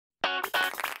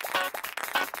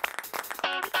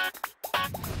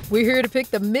We're here to pick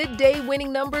the midday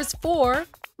winning numbers for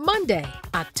Monday,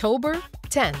 October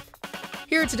 10th.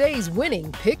 Here are today's winning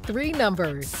Pick 3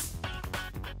 numbers.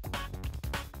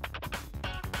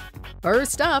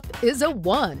 First up is a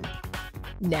 1.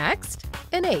 Next,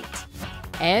 an 8.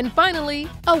 And finally,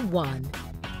 a 1.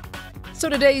 So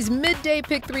today's midday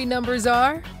Pick 3 numbers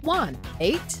are 1,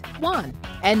 8, 1.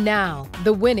 And now,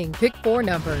 the winning Pick 4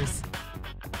 numbers.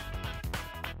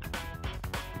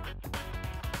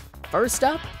 First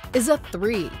up is a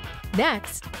 3.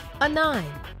 Next, a 9.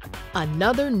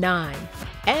 Another 9.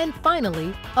 And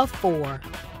finally, a 4.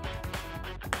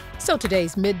 So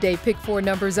today's midday Pick 4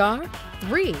 numbers are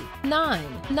 3,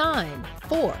 9, 9,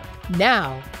 4.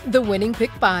 Now, the winning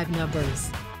Pick 5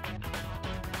 numbers.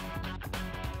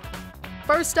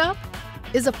 First up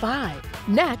is a 5.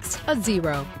 Next, a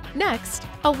 0. Next,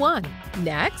 a 1.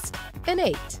 Next, an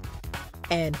 8.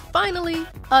 And finally,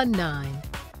 a 9.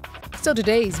 So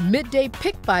today's midday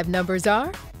Pick 5 numbers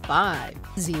are 5,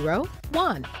 0,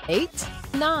 1, 8,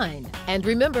 9. And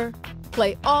remember,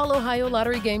 play all Ohio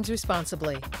Lottery games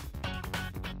responsibly.